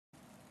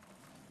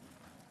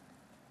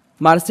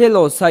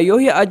Марсело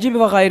сайёҳи аҷиб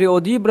ва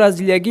ғайриоддии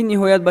бразилиягӣ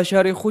ниҳоят ба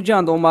шаҳри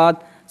Хуҷанд омад.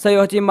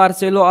 Сайёҳати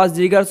Марсело аз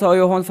дигар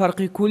сайёҳон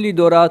фарқи куллӣ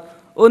дорад.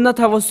 ӯ на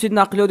тавассути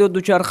нақлиёт ё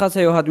дучарха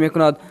сайёҳат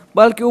мекунад,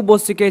 балки ӯ бо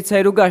скет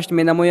сайру гашт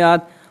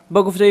менамояд. ба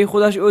гуфтаи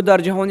худаш ӯ дар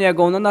ҷаҳон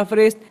ягона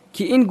нафарест,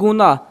 ки ин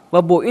гуна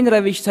ва бо ин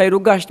равиш сайру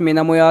гашт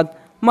менамояд.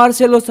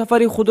 Марсело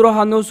сафари худро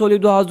ҳанӯз соли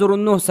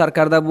 2009 сар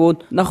карда буд.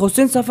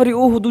 Нахустин сафари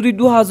ӯ ҳудуди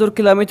 2000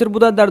 километр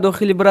буда дар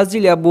дохили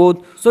Бразилия буд.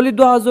 Соли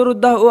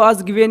 2010 ӯ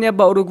аз Гвинея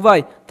ба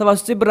Уругвай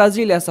тавассути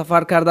Бразилия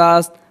сафар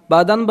кардааст.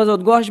 Баъдан ба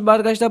зодгоҳаш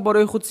баргашта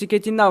барои худ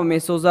скети нав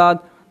месозад.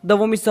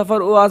 давоми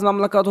сафар ӯ аз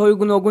мамлакатҳои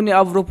гуногуни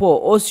Аврупо,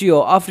 Осиё,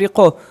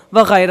 Африқо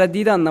ва ғайра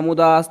дидан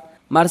намудааст.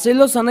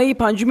 Марсело санаи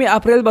 5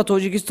 апрел ба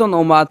Тоҷикистон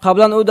омад.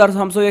 Қаблан ӯ дар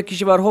ҳамсоя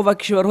кишварҳо ва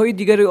кишварҳои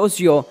дигари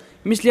Осиё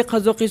мисли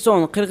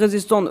Қазоқистон,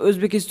 Қирғизистон,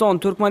 Ӯзбекистон,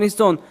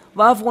 Туркманистон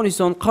ва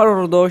Афғонистон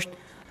қарор дошт.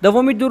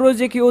 давоми 2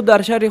 рӯзе ки ӯ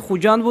дар шаҳри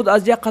Хуҷанд буд,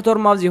 аз як қатор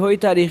мавзеъҳои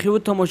таърихиву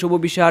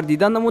тамошобоби шаҳр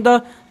дидан намуда,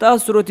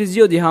 таассуроти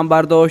зиёдӣ ҳам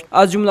бардошт.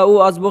 аз ҷумла ӯ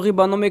аз боғи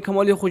ба номи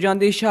камоли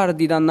Хуҷанди шаҳр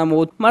дидан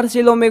намуд.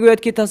 Марсело мегӯяд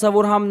ки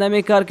тасаввур ҳам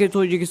намекард ки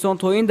Тоҷикистон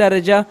то ин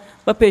дараҷа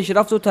ба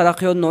пешрафту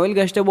тараққиёт ноил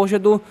гашта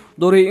бошаду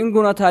дорои ин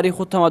гуна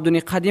таъриху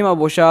тамаддуни қадима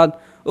бошад.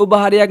 ӯ ба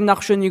ҳар як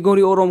нақшу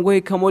нигори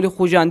оромгоҳи камоли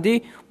Хуҷандӣ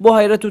бо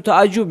ҳайрату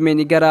тааҷҷуб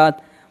менигарад.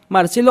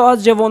 Марсело аз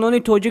ҷавонони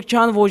тоҷик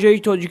чанд вожаи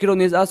тоҷикиро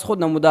низ аз худ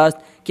намудааст,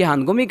 ки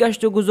ҳангоми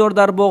гашту гузор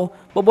дар боғ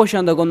ба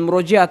бошандагон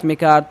муроҷиат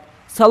мекард.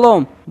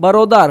 салом,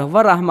 бародар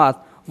ва раҳмат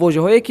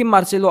вожаҳое ки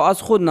Марсело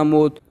аз худ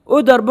намуд. ӯ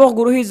дар боғ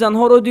гурӯҳи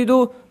занҳоро диду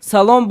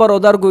салом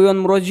бародар гӯён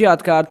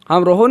муроҷиат кард.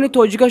 ҳамроҳони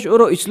тоҷикаш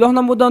ӯро ислоҳ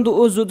намуданду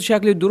ӯ зуд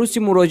шакли дурусти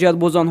муроҷиат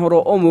бо занҳоро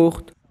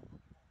омӯхт.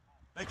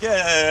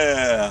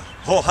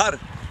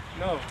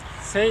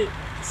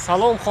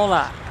 салом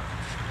хола.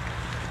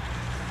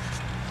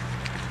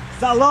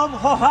 салом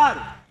хоҳар.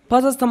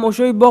 пас аз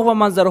тамошои боғ ва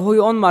манзараҳои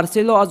он,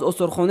 Марсело аз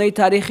осорхонаи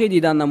таърихӣ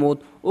дидан намуд.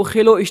 ӯ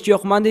хело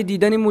иштиёқманди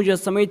дидани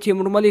муҷассамаи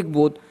Тимурмалик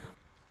буд.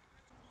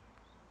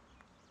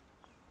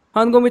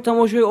 ҳангоми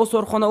тамошои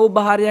осорхона ӯ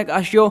ба ҳар як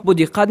ашё бо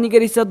диққат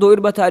нигариста доир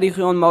ба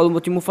таърихи он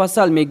маълумоти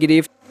муфассал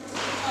мегирифт.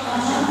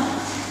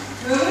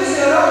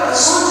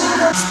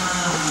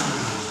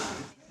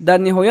 дар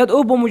ниҳоят ӯ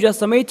бо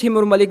муҷассамаи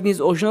Тимурмалик низ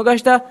ошно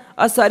гашта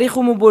аз таъриху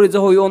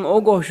муборизаҳои он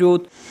огоҳ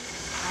шуд.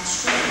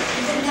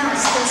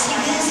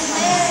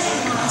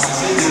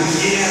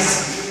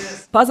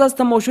 пас аз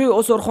тамошои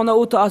осорхона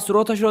ӯ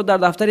таассуроташро дар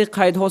дафтари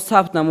қайдҳо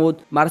сабт намуд.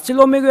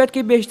 Марсело мегӯяд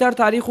ки бештар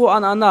таъриху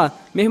анъана,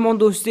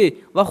 меҳмондӯстӣ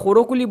ва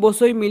хӯроку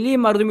либосҳои миллии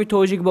мардуми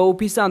тоҷик ба ӯ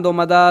писанд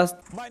омадааст.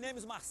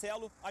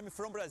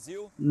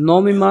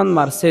 номи ман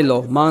Марсело,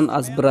 ман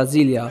аз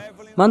Бразилия.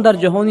 ман дар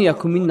ҷаҳони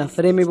якумин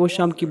нафаре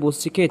мебошам ки бо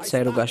скет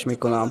сайру гашт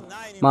мекунам.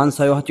 ман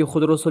сайёҳати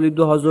худро соли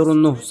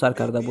 2009 сар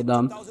карда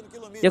будам.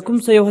 якум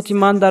сайёҳати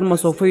ман дар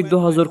масофаи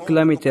 2000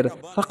 километр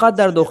фақат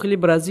дар дохили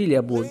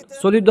Бразилия буд.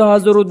 соли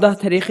 2010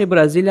 тариқи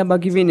Бразилия ба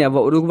Гвинея ва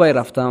Уругвай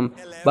рафтам.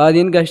 баъд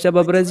ин гашта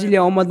ба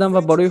Бразилия омадам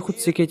ва барои худ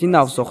скети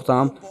нав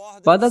сохтам.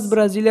 баъд аз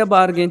Бразилия ба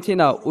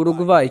Аргентина,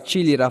 Уругвай,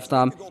 Чили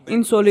рафтам.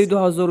 ин соли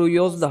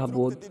 2011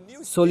 буд.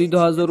 соли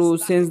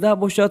 2013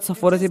 бошад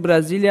сафорати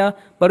Бразилия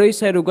барои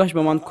сайру гашт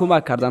ба ман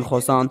кӯмак кардан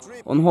хостанд.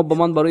 онҳо ба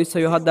ман барои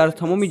сайёҳат дар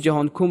тамоми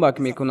ҷаҳон кӯмак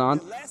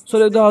мекунанд.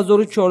 соли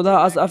 2014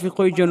 аз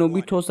Африқои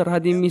ҷанубӣ то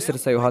сарҳади Миср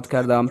сайёҳат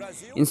кардам.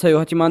 ин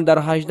сайёҳати ман дар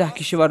 18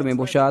 кишвар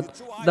мебошад.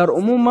 дар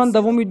умум ман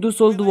давоми 2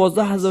 сол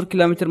 12000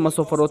 километр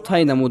масофаро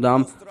тай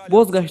намудам.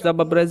 бозгашта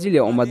ба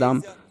Бразилия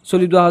омадам.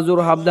 соли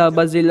 2017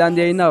 ба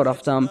Зеландияи нав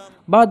рафтам.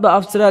 баъд ба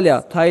Австралия,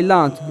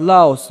 Таиланд,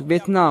 Лаос,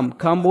 Ветнам,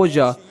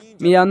 Камбоҷа,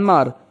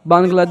 Миянмар,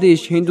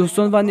 Бангладеш,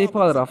 Ҳиндустон ва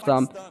Непал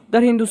рафтам.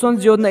 дар Ҳиндустон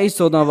зиёд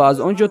наистодам ва аз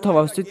он ҷо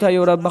тавассути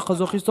тайёра ба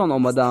Қазоқистон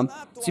омадам.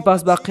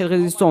 сипас ба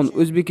Қирғизистон,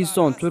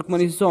 Ӯзбекистон,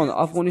 Туркманистон,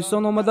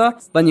 Афғонистон омада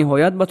ва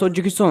ниҳоят ба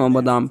Тоҷикистон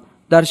омадам.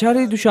 дар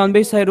шаҳри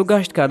Душанбе сайру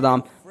гашт кардам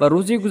ва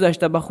рӯзи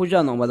гузашта ба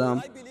Хуҷанд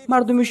омадам.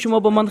 мардуми шумо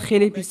ба ман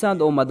хеле писанд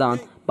омаданд.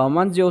 ба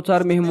ман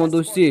зиёдтар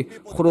меҳмондӯстӣ,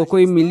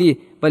 хӯрокҳои миллӣ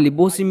ва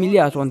либоси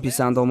миллиатон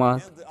писанд омад.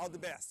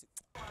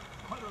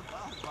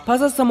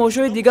 пас аз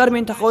тамошои дигар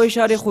минтақаҳои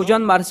шаҳри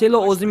Хуҷанд, Марсело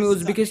озими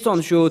Ӯзбекистон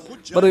шуд.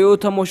 барои ӯ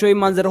тамошои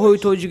манзараҳои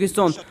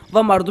Тоҷикистон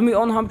ва мардуми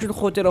он ҳамчун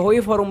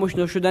хотираҳои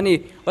фаромӯшношуданӣ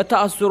ва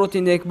таассуроти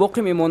нек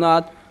боқӣ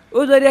мемонад.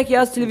 ӯ дар яке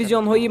аз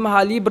телевизионҳои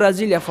маҳаллии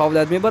Бразилия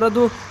фаъолият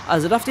мебараду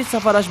аз рафти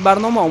сафараш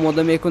барнома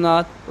омода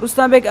мекунад.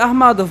 Рустамбек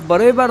Аҳмадов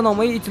барои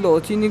барномаи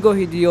иттилооти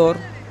Нигоҳи диёр.